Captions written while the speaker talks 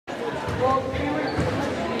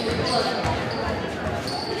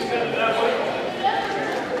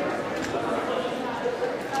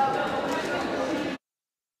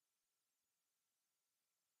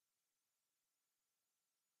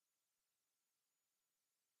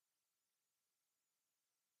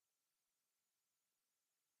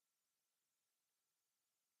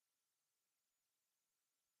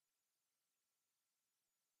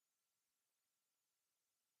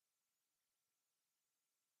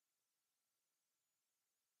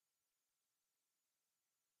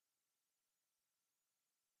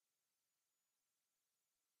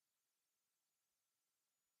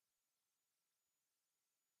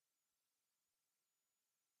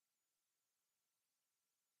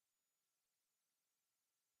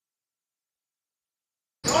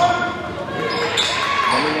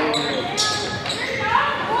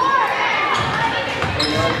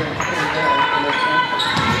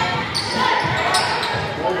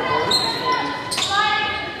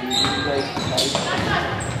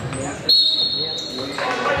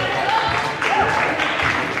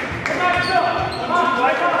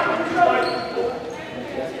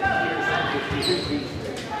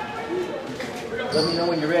Let me know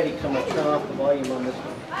when you're ready, because I'm going to turn off the volume on this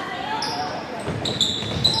one.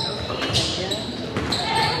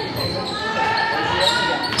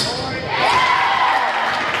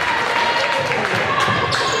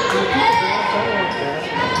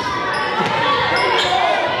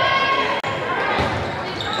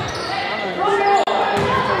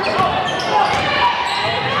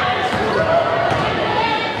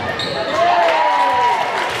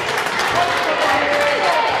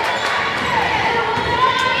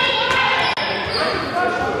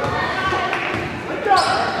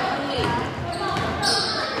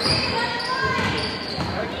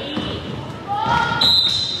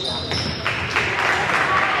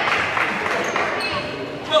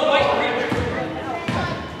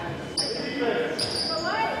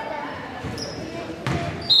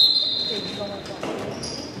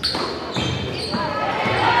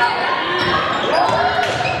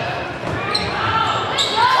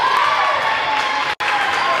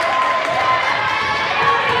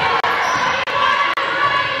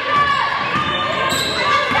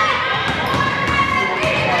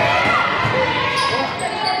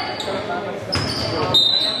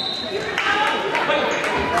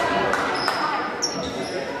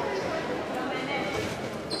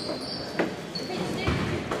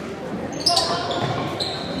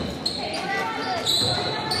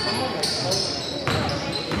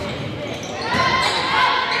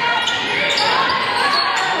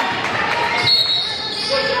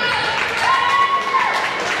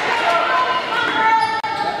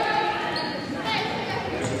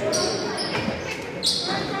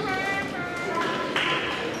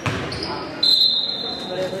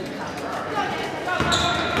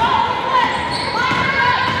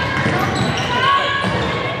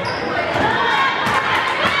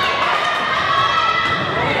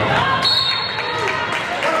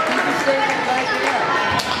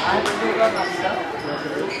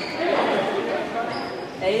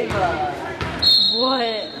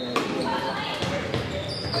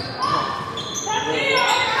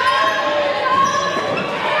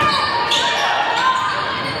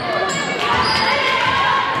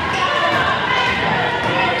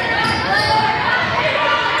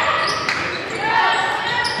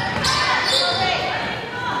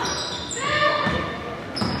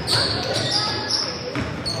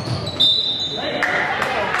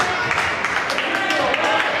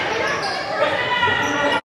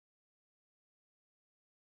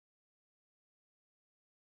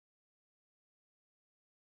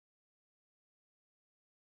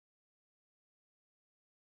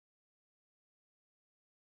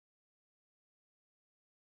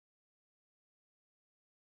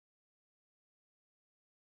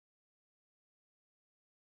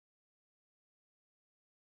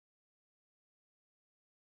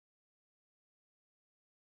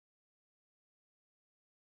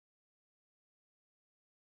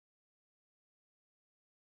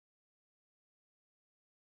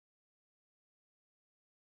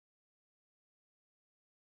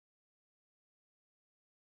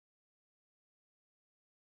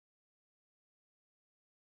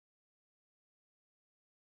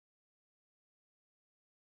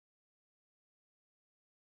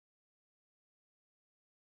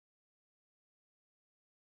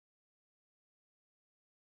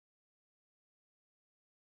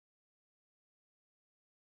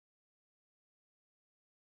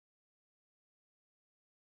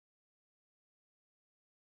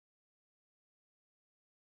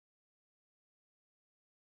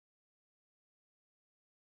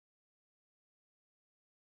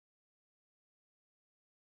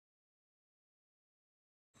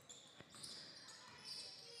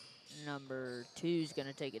 Number 2 is going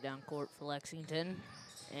to take it down court for Lexington.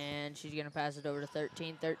 And she's going to pass it over to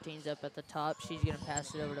 13. 13's up at the top. She's going to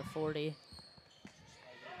pass it over to 40.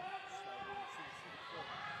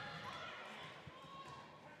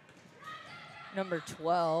 Number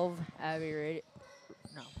 12, Abby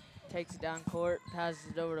takes it down court, passes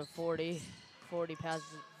it over to 40. 40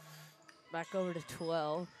 passes it back over to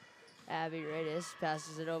 12. Abby Radis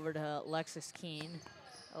passes it over to Alexis Keene.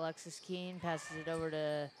 Alexis Keene passes it over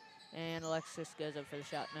to, and Alexis goes up for the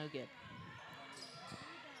shot, no good.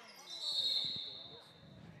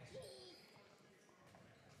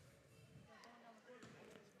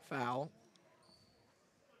 Foul.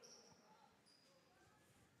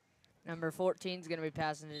 Number 14 is going to be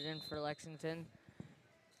passing it in for Lexington.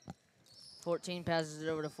 14 passes it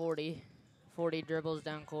over to 40. 40 dribbles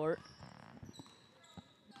down court.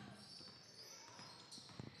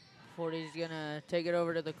 40's going to take it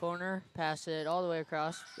over to the corner, pass it all the way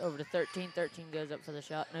across, over to 13. 13 goes up for the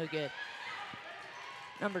shot, no good.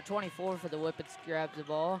 Number 24 for the Whippets grabs the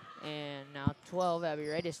ball, and now 12, Abby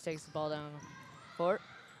Radis takes the ball down court,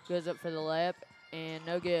 goes up for the layup, and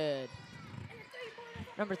no good.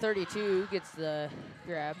 Number 32 gets the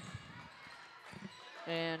grab,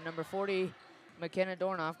 and number 40, McKenna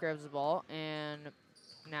Dornoff grabs the ball, and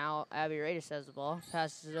now Abby Radis has the ball,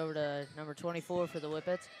 passes it over to number 24 for the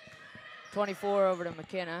Whippets. 24 over to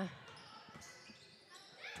McKenna.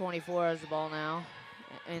 24 has the ball now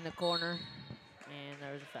in the corner, and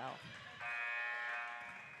there's a foul.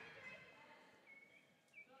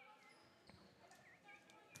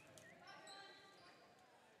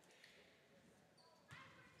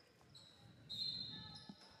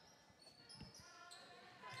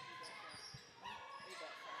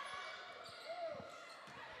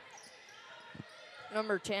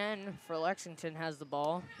 Number 10 for Lexington has the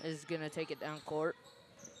ball, is going to take it down court.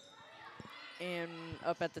 And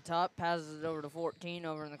up at the top, passes it over to 14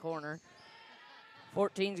 over in the corner.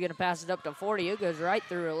 14's going to pass it up to 40. It goes right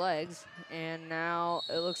through her legs. And now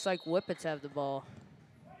it looks like Whippets have the ball.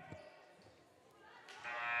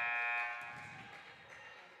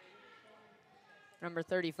 Number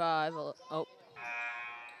 35,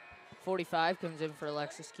 45 comes in for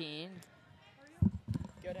Alexis Keene.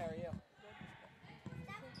 Good, how are you?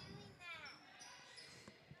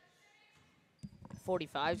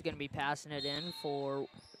 45 is going to be passing it in for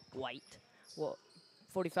White. Well,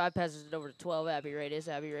 45 passes it over to 12, Abby Radis.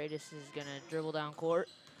 Abby Radis is going to dribble down court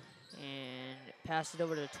and pass it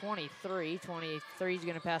over to 23. 23 is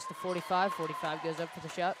going to pass to 45. 45 goes up for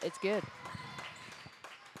the shot. It's good.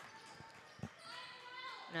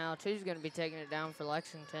 Now 2 is going to be taking it down for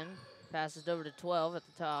Lexington. Passes it over to 12 at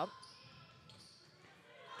the top.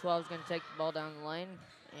 12 is going to take the ball down the lane.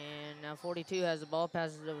 And now 42 has the ball,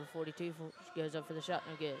 passes it over 42, goes up for the shot,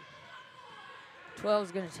 no good. 12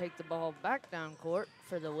 is going to take the ball back down court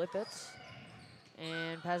for the Whippets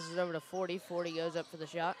and passes it over to 40. 40 goes up for the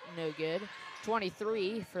shot, no good.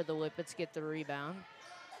 23 for the Whippets get the rebound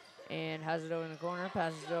and has it over in the corner,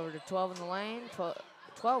 passes it over to 12 in the lane.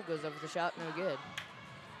 12 goes up for the shot, no good.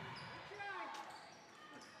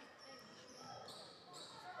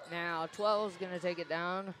 Now 12 is going to take it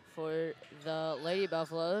down for the Lady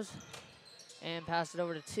Buffaloes and pass it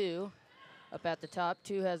over to 2. Up at the top,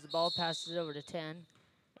 2 has the ball, passes it over to 10,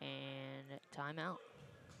 and timeout.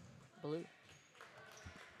 Blue.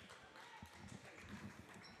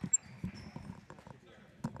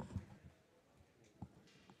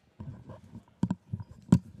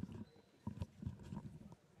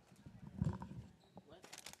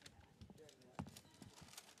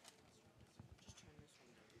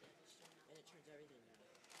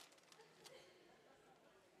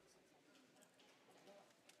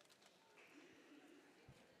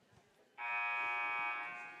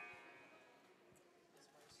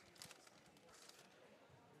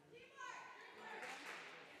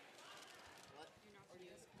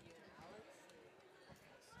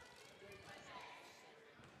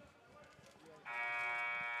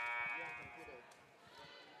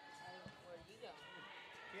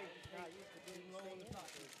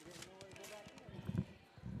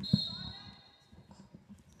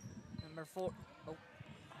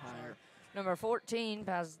 Number 14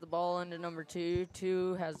 passes the ball into number 2.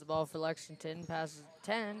 2 has the ball for Lexington, passes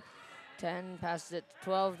 10. 10 passes it to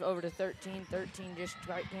 12 over to 13. 13 just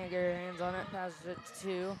can't get her hands on it, passes it to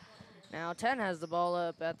 2. Now 10 has the ball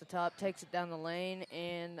up at the top, takes it down the lane,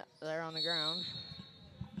 and they're on the ground.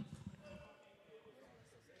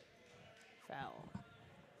 Foul.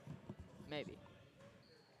 Maybe.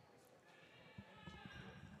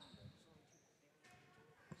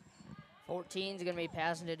 Fourteen's going to be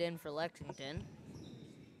passing it in for Lexington.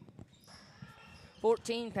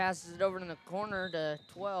 14 passes it over in the corner to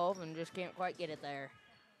 12 and just can't quite get it there.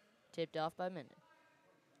 Tipped off by Minden.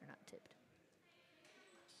 Or not tipped.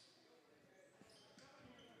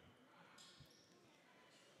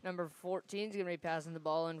 Number 14 is going to be passing the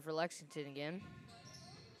ball in for Lexington again.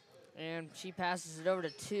 And she passes it over to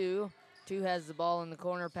 2. 2 has the ball in the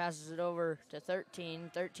corner, passes it over to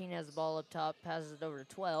 13. 13 has the ball up top, passes it over to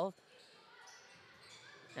 12.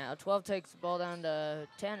 Now 12 takes the ball down to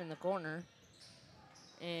 10 in the corner.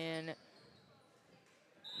 And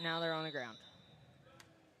now they're on the ground.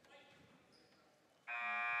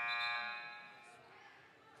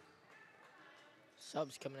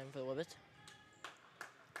 Subs coming in for the Whippets.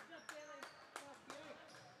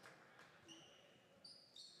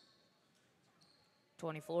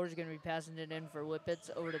 .24 is going to be passing it in for Whippets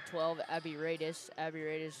over to 12, Abby Radis. Abby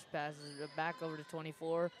Radis passes it back over to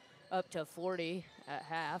 24, up to 40 at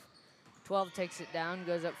half. 12 takes it down,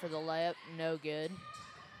 goes up for the layup, no good.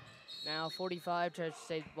 Now 45 tries to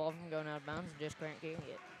save the ball from going out of bounds and just can't get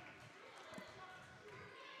it.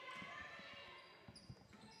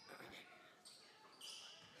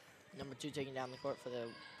 Number 2 taking down the court for the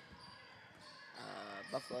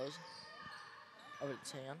Buffaloes. Over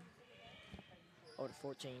to 10. Over to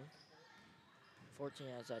 14. 14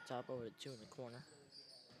 has that top, over to 2 in the corner.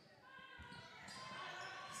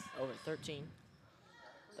 Over to 13.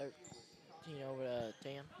 13 over to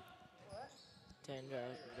 10. 10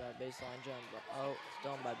 drive baseline jump. Oh,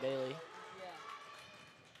 stolen by Bailey.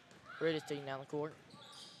 Redis taking down the court.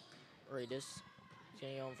 Redis is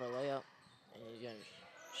going to go in for a layup. And he's going to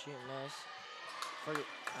shoot and miss.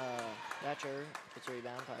 Thatcher gets a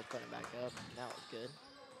rebound, probably putting it back up. That was good.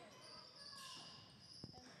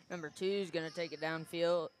 Number 2 is going to take it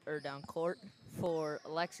downfield, or down court for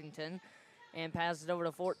Lexington. And passes it over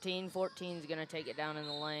to 14. 14 is going to take it down in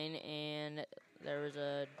the lane, and there was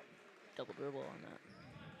a double dribble on that.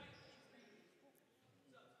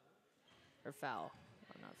 Or foul,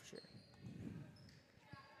 I'm not for sure.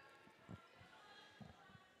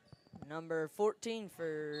 Number 14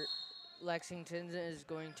 for Lexington is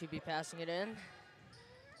going to be passing it in.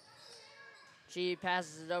 She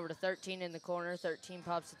passes it over to 13 in the corner. 13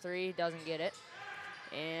 pops a 3, doesn't get it.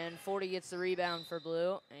 And 40 gets the rebound for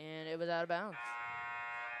Blue, and it was out of bounds.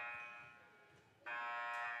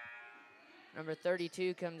 Number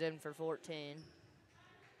 32 comes in for 14.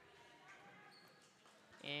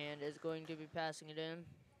 And is going to be passing it in.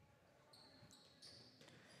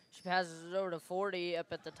 She passes it over to 40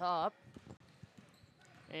 up at the top.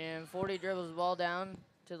 And 40 dribbles the ball down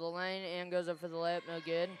to the lane and goes up for the layup, no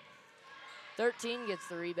good. 13 gets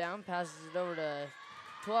the rebound, passes it over to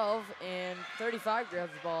 12, and 35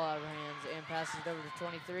 grabs the ball out of her hands and passes it over to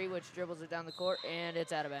 23, which dribbles it down the court, and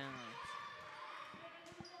it's out of bounds.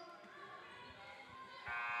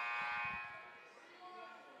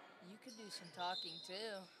 You could do some talking,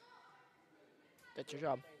 too. That's your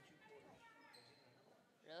job.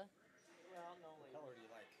 Really? Well, no, what color do you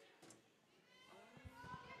like? What kind of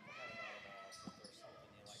volleyball? If there's something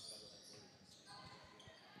you like better than blue.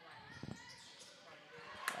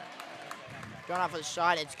 Going off for the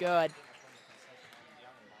shot, it's good. Young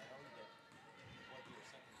and Bio, you get what your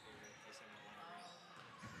second favorite is in the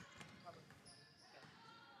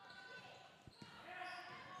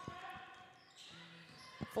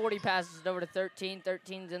line. 40 passes it over to 13.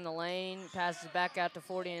 13's in the lane, passes back out to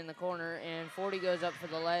 40 in the corner, and 40 goes up for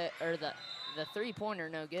the the three-pointer,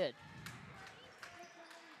 no good.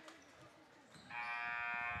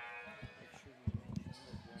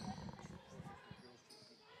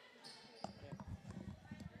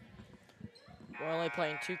 We're only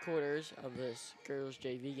playing 2 quarters of this girls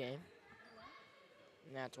JV game.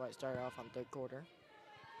 And that's why it started off on 3rd quarter.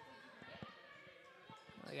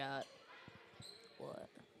 I got,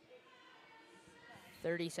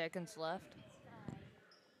 30 seconds left.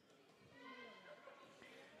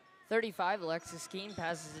 35, Alexis Keene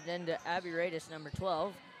passes it into Abby Radis, number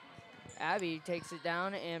 12. Abby takes it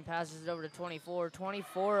down and passes it over to 24.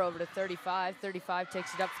 24 over to 35. 35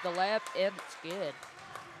 takes it up for the layup. It's good.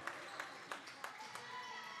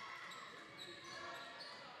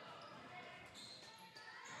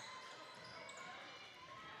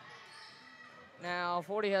 Now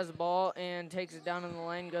 40 has the ball and takes it down in the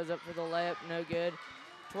lane, goes up for the layup, no good.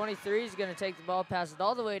 23 is going to take the ball, pass it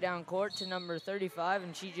all the way down court to number 35,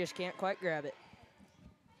 and she just can't quite grab it.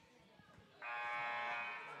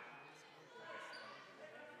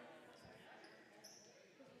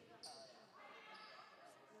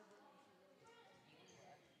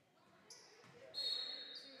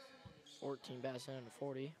 Passing into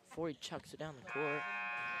 40. 40 chucks it down the court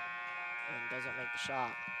and doesn't make the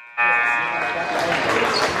shot.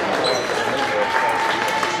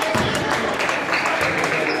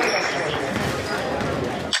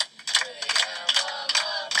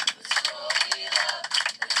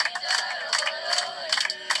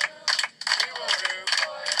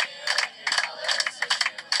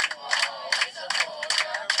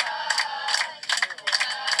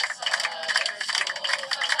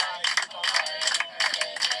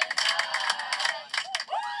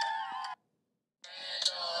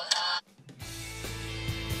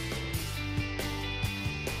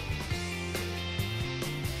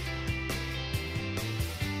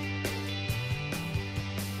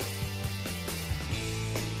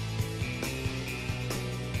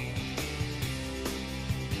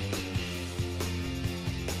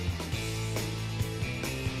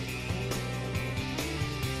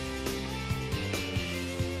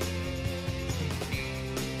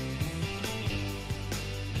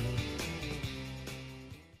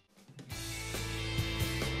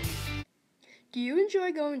 you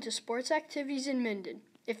enjoy going to sports activities in Minden?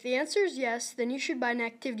 If the answer is yes, then you should buy an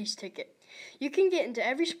activities ticket. You can get into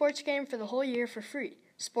every sports game for the whole year for free.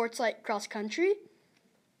 Sports like cross country,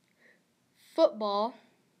 football,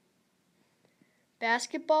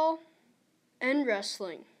 basketball, and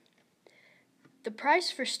wrestling. The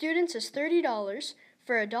price for students is $30,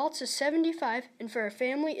 for adults is $75, and for a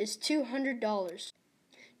family is $200.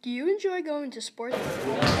 Do you enjoy going to sports?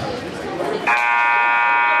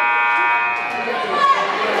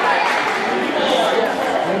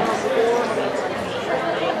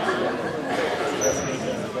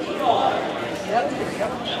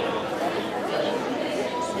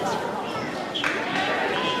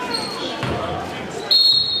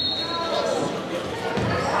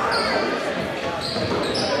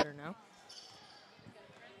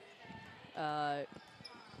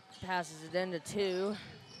 Passes it into 2.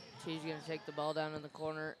 2's going to take the ball down in the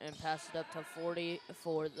corner and pass it up to 40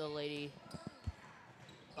 for the Lady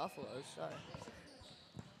Buffaloes. Sorry.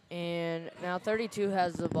 And now 32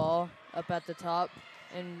 has the ball up at the top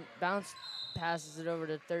and passes it over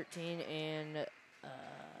to 13, and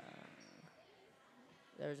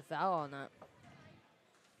there's a foul on that.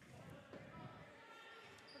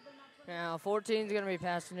 Now 14 is going to be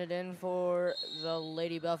passing it in for the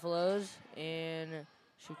Lady Buffaloes, and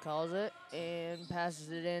she calls it and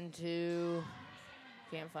passes it into,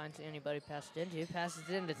 can't find anybody to pass it into, passes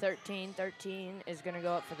it into 13. 13 is going to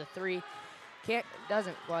go up for the 3.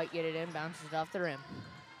 Doesn't quite get it in, bounces it off the rim.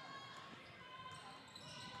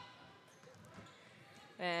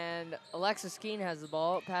 And Alexis Keene has the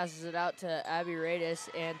ball, passes it out to Abby Radis,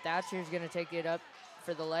 and Thatcher's going to take it up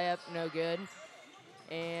for the layup, no good.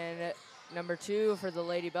 And number 2 for the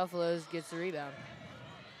Lady Buffaloes gets the rebound.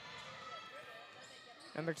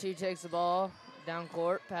 Number 2 takes the ball down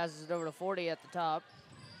court, passes it over to 40 at the top.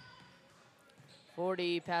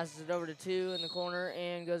 40 passes it over to 2 in the corner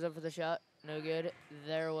and goes up for the shot. No good.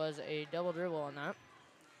 There was a double dribble on that.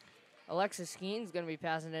 Alexis Keene's going to be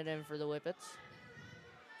passing it in for the Whippets.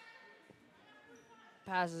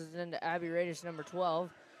 Passes it into Abby Radis, number 12.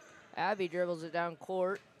 Abby dribbles it down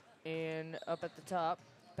court and up at the top.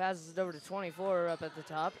 Passes it over to 24 up at the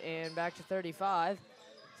top and back to 35.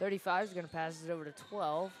 35 is going to pass it over to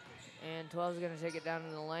 12, and 12 is going to take it down in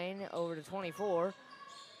the lane over to 24.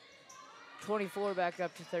 24 back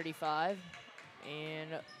up to 35, and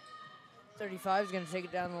 35 is going to take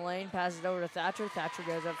it down the lane, pass it over to Thatcher. Thatcher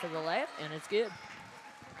goes up for the layup, and it's good.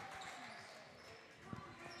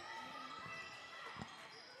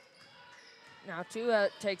 Now 2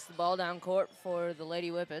 takes the ball down court for the Lady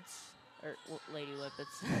Whippets,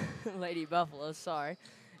 Lady Buffaloes, sorry.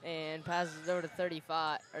 And passes it over to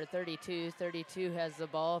 35 or 32. 32 has the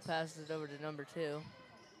ball, passes it over to number 2.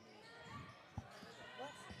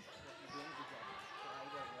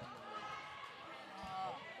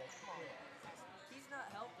 He's not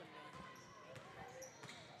helping me.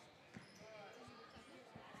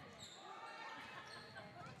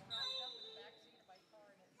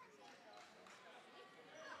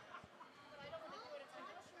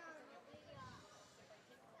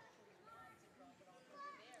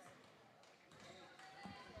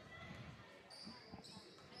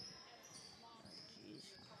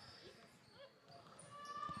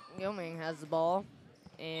 Gilming has the ball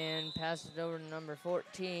and passes it over to number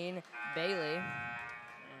 14, Bailey. And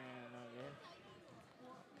not good.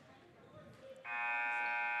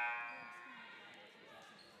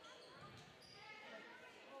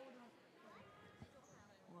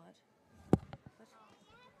 What?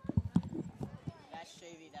 That's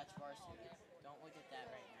JV, that's varsity. Don't look at that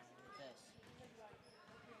right now. Look at this.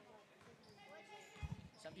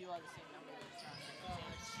 Some people have the same number. Oh,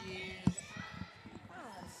 jeez. I don't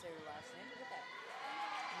know how to say her last name. Look at that.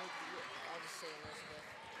 I'll just say Elizabeth.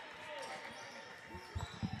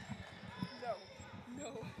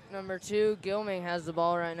 No. Number 2, Gilming has the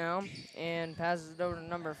ball right now and passes it over to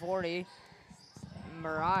number 40,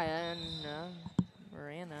 Miranda.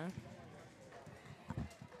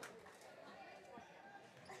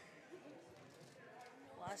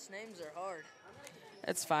 Last names are hard.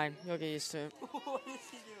 It's fine. You'll get used to it. What is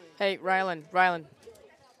he doing? Hey, Rylan.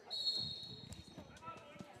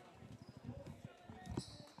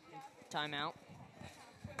 Timeout.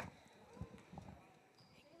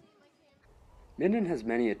 Minden has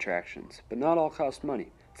many attractions, but not all cost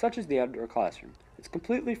money, such as the outdoor classroom. It's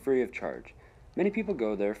completely free of charge. Many people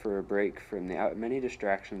go there for a break from the many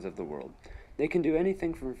distractions of the world. They can do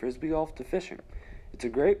anything from frisbee golf to fishing. It's a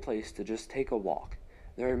great place to just take a walk.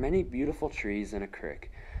 There are many beautiful trees and a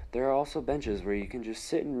creek. There are also benches where you can just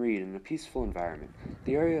sit and read in a peaceful environment.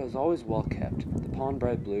 The area is always well kept, the pond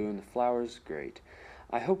bright blue and the flowers great.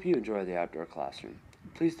 I hope you enjoy the outdoor classroom.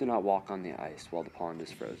 Please do not walk on the ice while the pond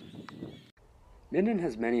is frozen. Minden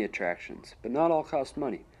has many attractions, but not all cost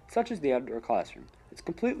money, such as the outdoor classroom. It's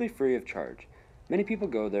completely free of charge. Many people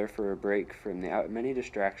go there for a break from the many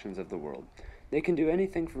distractions of the world. They can do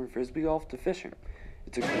anything from frisbee golf to fishing.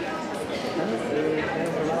 It's a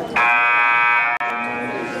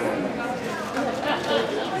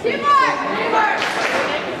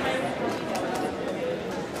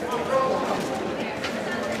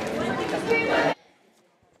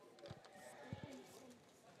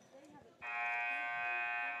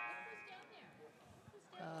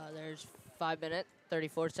There's 5 minutes,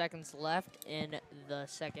 34 seconds left in the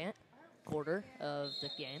second quarter of the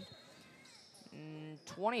game.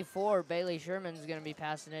 24, Bailey Sherman's going to be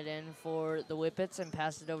passing it in for the Whippets and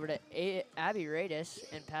pass it over to Abby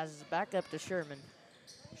Radis and passes it back up to Sherman.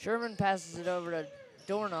 Sherman passes it over to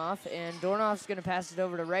Dornoff, and Dornoff's going to pass it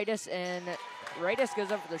over to Radis, and Radis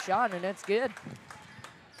goes up for the shot, and it's good.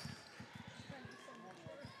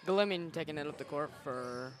 Glimmin taking it up the court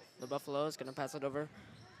for the Buffaloes. Going to pass it over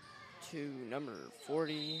to number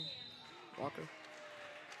 40, Walker.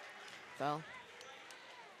 Foul.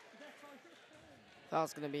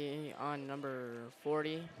 Foul's going to be on number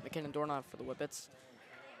 40, McKinnon Dornoff for the Whippets.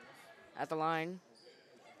 At the line,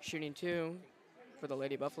 shooting 2 for the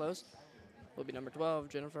Lady Buffaloes will be number 12,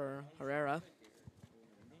 Jennifer Herrera.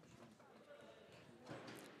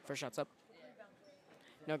 First shot's up.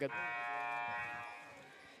 No good.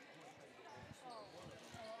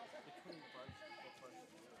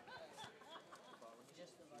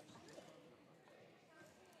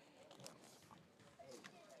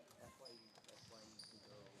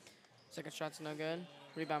 Second shot's no good.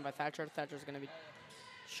 Rebound by Thatcher. Thatcher's going to be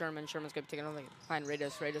Sherman. Sherman's going to be taking over behind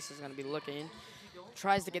Radis. Radis is going to be looking.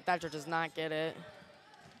 Tries to get Thatcher, does not get it.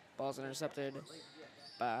 Ball's intercepted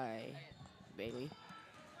by Bailey.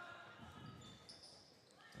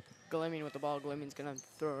 Gleaming with the ball. Gleaming's going to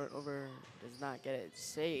throw it over. Does not get it.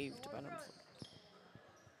 Saved by number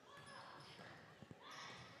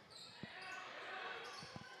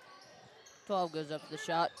 4. "12 goes up for the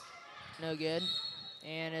shot. No good.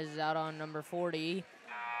 And is out on number 40,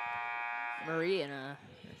 Marina,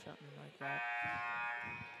 or something like that.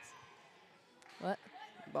 What?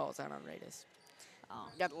 Ball's out on Radis. Oh.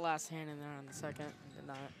 Got the last hand in there on the second. Did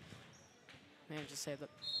not manage to save it.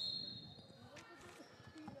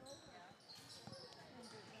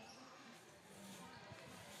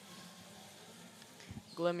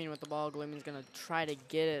 Gleaming with the ball. Gleaming's going to try to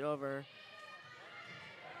get it over.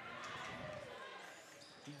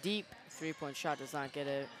 Deep three-point shot, does not get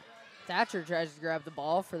it. Thatcher tries to grab the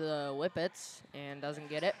ball for the Whippets and doesn't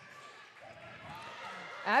get it.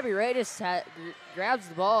 Abby Radis grabs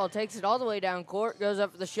the ball, takes it all the way down court, goes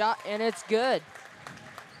up for the shot, and it's good.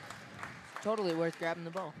 Totally worth grabbing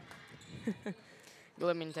the ball.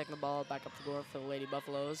 Gleaming taking the ball back up the court for the Lady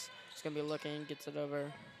Buffaloes. He's going to be looking, gets it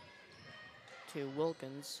over to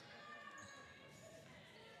Wilkins.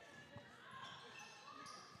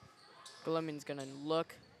 Gleaming's going to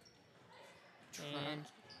look. And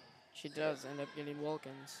she does end up getting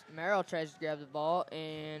Wilkins. Merrill tries to grab the ball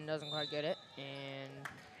and doesn't quite get it. And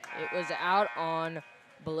it was out on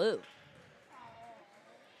blue.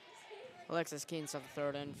 Alexis Keen's have to throw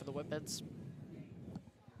it in for the Whippets.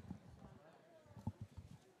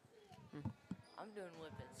 I'm doing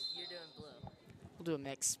Whippets. You're doing blue. We'll do a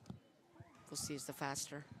mix. We'll see who's the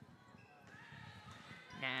faster.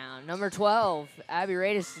 Now, number 12, Abby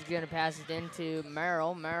Radis is going to pass it into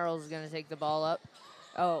Merrill. Merrill's going to take the ball up.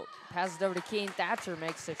 Oh, pass it over to Keen. Thatcher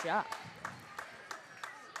makes the shot.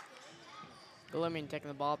 Gleaming taking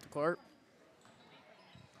the ball up the court.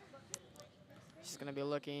 She's going to be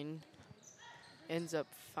looking. Ends up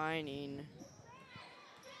finding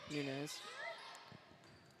Nunez.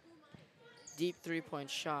 Deep three-point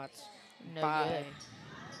shot No by good.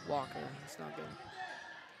 Walker. It's not good.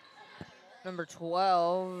 Number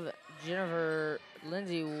 12, Jennifer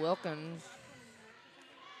Lindsay Wilkins.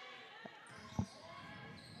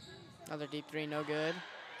 Another deep three, no good.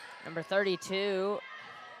 Number 32,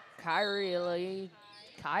 Kylie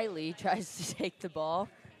tries to take the ball,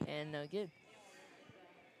 and no good.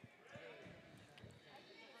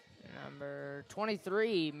 Number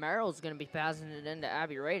 23, Merrill's going to be passing it into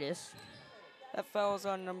Abby Radis. That foul's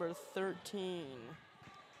on number 13.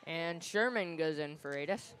 And Sherman goes in for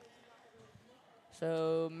Radis.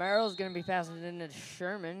 So Merrill's going to be passing it into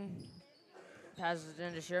Sherman. Passes it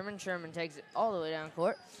into Sherman. Sherman takes it all the way down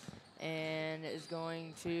court and is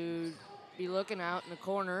going to be looking out in the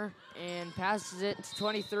corner and passes it to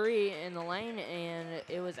 23 in the lane, and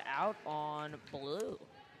it was out on blue.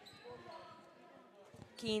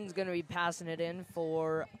 Keen's going to be passing it in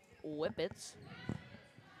for Whippets.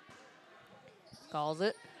 Calls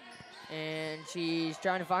it. And she's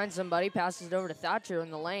trying to find somebody. Passes it over to Thatcher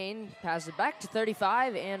in the lane. Passes it back to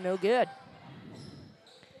 35 and no good.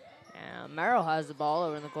 Merrill has the ball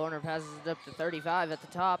over in the corner. Passes it up to 35 at the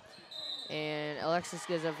top. And Alexis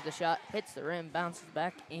goes up for the shot. Hits the rim. Bounces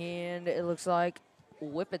back. And it looks like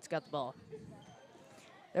Whippets got the ball.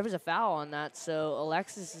 There was a foul on that, so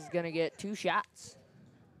Alexis is going to get 2 shots.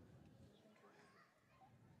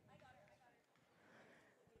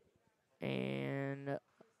 And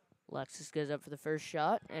Alexis goes up for the first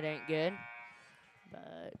shot. It ain't good.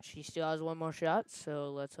 But she still has 1 more shot,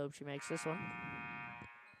 so let's hope she makes this one.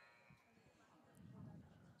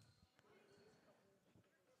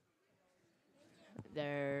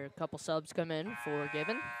 There are a couple subs come in for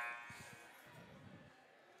Gibbon.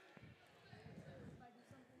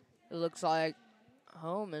 It looks like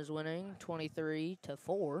home is winning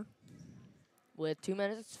 23-4 with 2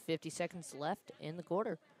 minutes, 50 seconds left in the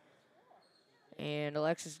quarter. And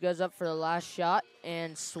Alexis goes up for the last shot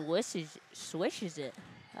and swishes it.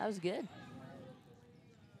 That was good.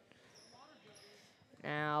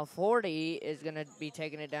 Now 40 is going to be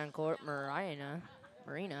taking it down court. Marina.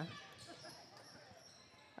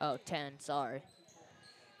 Oh, 10, sorry.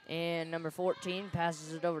 And number 14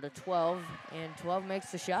 passes it over to 12, and 12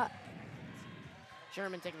 makes the shot.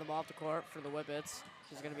 Sherman taking the ball off the court for the Whippets.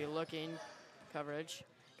 She's going to be looking, coverage.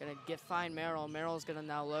 Going to find Merrill. Merrill's going to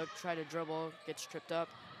now look, try to dribble, gets tripped up.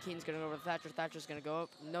 Keen's going to go over to Thatcher. Thatcher's going to go up,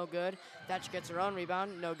 no good. Thatcher gets her own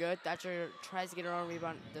rebound, no good. Thatcher tries to get her own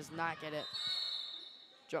rebound, does not get it.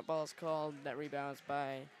 Jump ball is called. That rebounds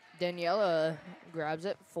by Daniela grabs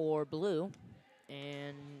it for Blue,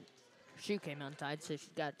 and shoe came untied, so she's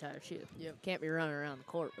got to tie her shoe. Yep. Can't be running around the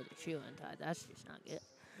court with your shoe untied. That's just not good.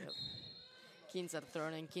 Yep. Keen's at the throw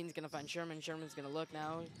in. Keen's going to find Sherman. Sherman's going to look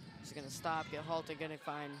now. She's going to stop, get halted, going to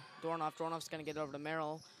find Dornoff. Dornoff's going to get over to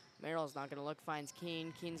Merrill. Merrill's not going to look, finds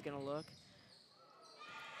Keen. Keen's going to look.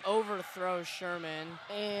 Overthrows Sherman.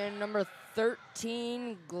 And number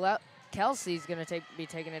 13, Kelsey's going to be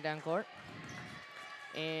taking it down court.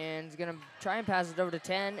 And is going to try and pass it over to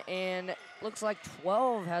 10. And looks like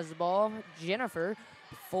 12 has the ball. Jennifer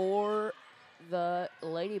for the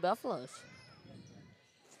Lady Buffaloes.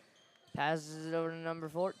 Passes it over to number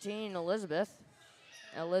 14, Elizabeth.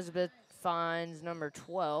 Elizabeth finds number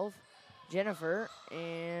 12, Jennifer.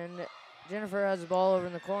 And Jennifer has the ball over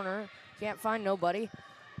in the corner. Can't find nobody.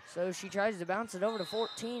 So she tries to bounce it over to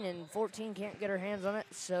 14, and 14 can't get her hands on it.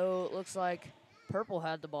 So it looks like Purple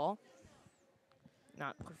had the ball.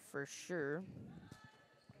 Not for sure.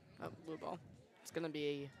 Oh, blue ball. It's going to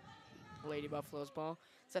be Lady Buffalo's ball.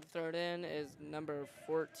 Set to throw it in is number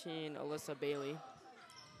 14, Alyssa Bailey.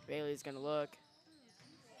 Bailey's going to look.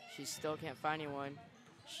 She still can't find anyone.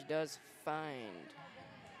 She does find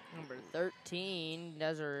number 13,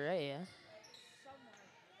 Desiree.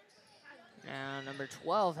 Now number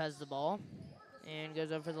 12 has the ball and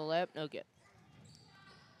goes up for the layup. No good.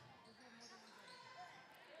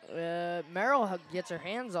 Merrill gets her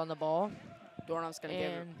hands on the ball. Dornoff's going to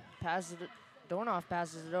give her. Dornoff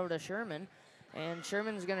passes it over to Sherman. And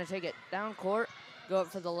Sherman's going to take it down court, go up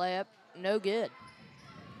for the layup. No good.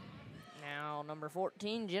 Now number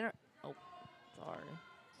 14,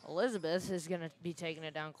 Elizabeth is going to be taking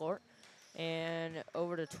it down court. And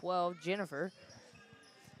over to 12, Jennifer.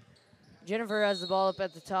 Jennifer has the ball up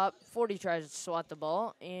at the top. 40 tries to swat the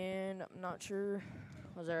ball, and I'm not sure.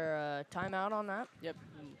 Was there a timeout on that? Yep.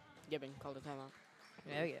 Gibbon called a timeout.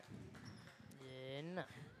 There we go. Then,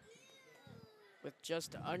 with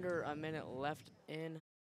just under a minute left in.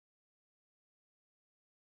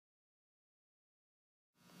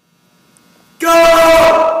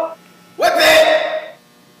 Go! Whip it!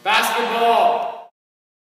 Basketball!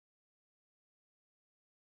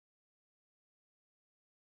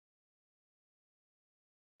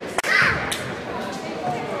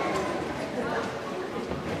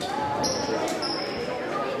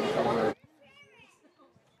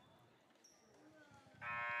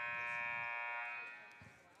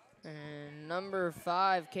 and number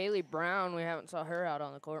 5, Kaylee Brown, we haven't saw her out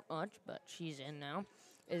on the court much, but she's in now,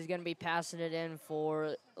 is going to be passing it in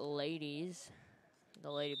for ladies,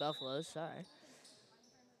 the Lady Buffaloes, sorry.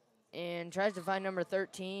 And tries to find number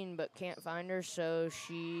 13, but can't find her, so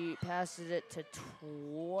she passes it to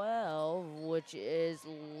 12, which is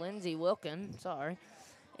Lindsay Wilkin, sorry.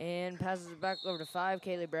 And passes it back over to 5,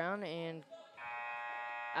 Kaylee Brown, and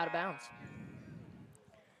out of bounds.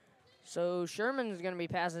 So Sherman's going to be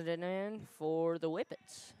passing it in for the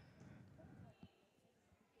Whippets.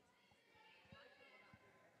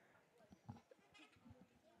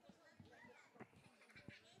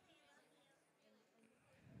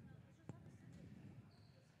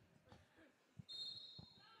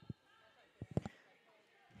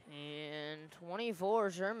 24.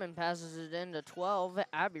 Sherman passes it into 12.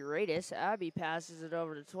 Abby Radis. Abby passes it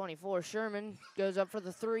over to 24. Sherman goes up for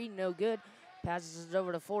the 3. No good. Passes it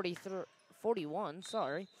over to 41.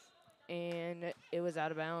 Sorry. And it was out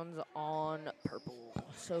of bounds on purple.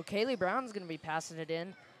 So Kaylee Brown's going to be passing it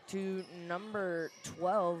in to number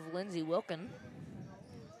 12, Lindsay Wilkin.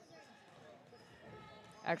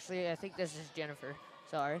 Actually, I think this is Jennifer.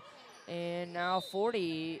 Sorry. And now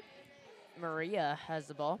 40, Maria has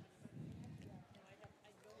the ball.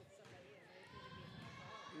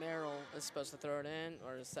 Merrill is supposed to throw it in,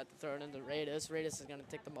 or is set to throw it into Radis. Radis is going to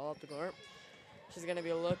take the ball up the court. She's going to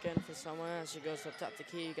be looking for someone as she goes up top the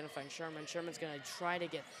key. You're going to find Sherman. Sherman's going to try to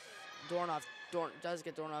get Dornoff. Does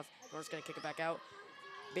get Dornoff. Dornoff's going to kick it back out.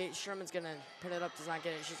 Sherman's going to put it up, does not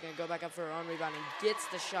get it. She's going to go back up for her own rebound and gets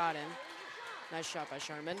the shot in. Nice shot by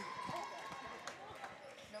Sherman.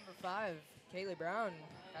 Number 5, Kaylee Brown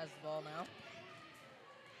has the ball now.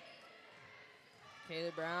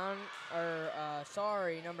 Kaylee Brown,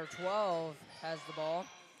 number 12 has the ball.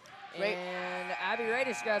 Great. And Abby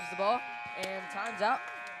Radis grabs the ball. And time's out.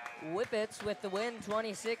 Whippets with the win,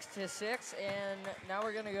 26-6. And now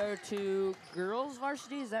we're going to go to girls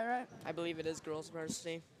varsity. Is that right? I believe it is girls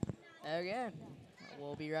varsity. Okay.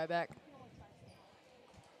 We'll be right back.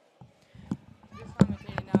 Alright,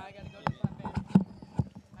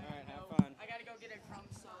 have fun. I gotta go get a drum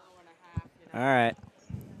solo and a half. Alright.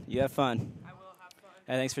 You have fun. I will have fun.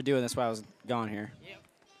 Hey, thanks for doing this while I was gone here. Yep.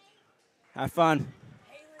 Have fun.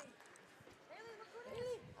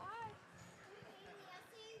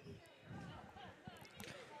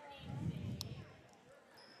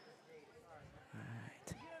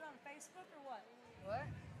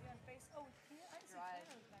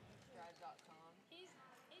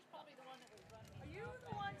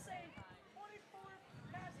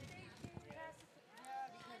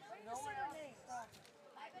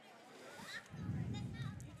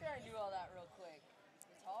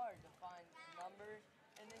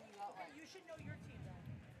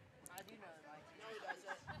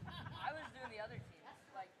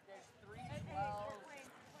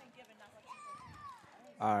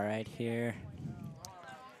 All right, here.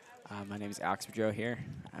 My name is Alex Boudreau here.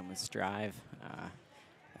 I'm with Strive. I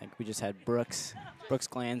think we just had Brooks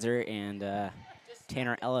Glanzer and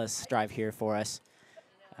Tanner Ellis drive here for us.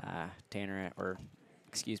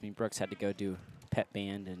 Brooks had to go do pep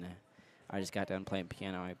band, and I just got done playing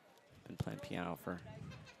piano. I've been playing piano for a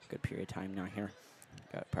good period of time now here.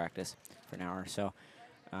 Got practice for an hour or so.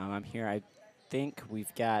 I'm here. I think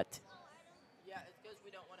we've got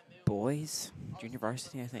boys, junior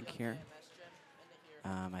varsity, I think, here.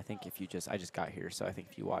 I think if you I just got here, so I think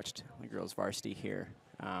if you watched the girls varsity here,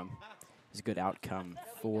 it was a good outcome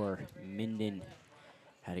for Minden.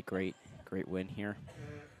 Had a great win here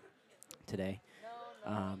today.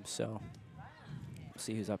 So we'll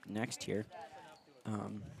see who's up next here.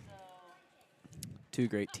 Two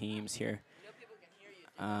great teams here.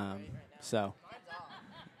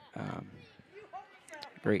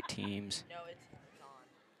 Great teams.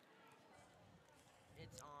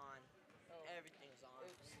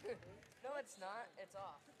 It's not. It's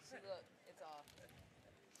off. See, look, it's off.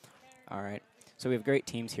 All right. So we have great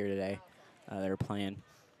teams here today that are playing.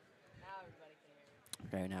 Now everybody can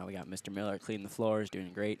hear me. Right now we got Mr. Miller cleaning the floors,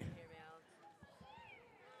 doing great.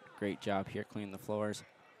 Great job here cleaning the floors.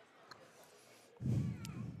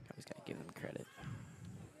 Always got to give them credit.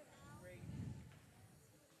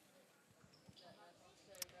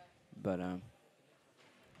 But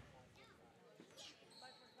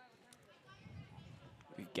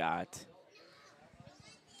we've got.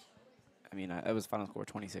 It was final score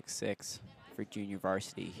 26-6 for junior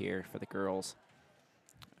varsity here for the girls.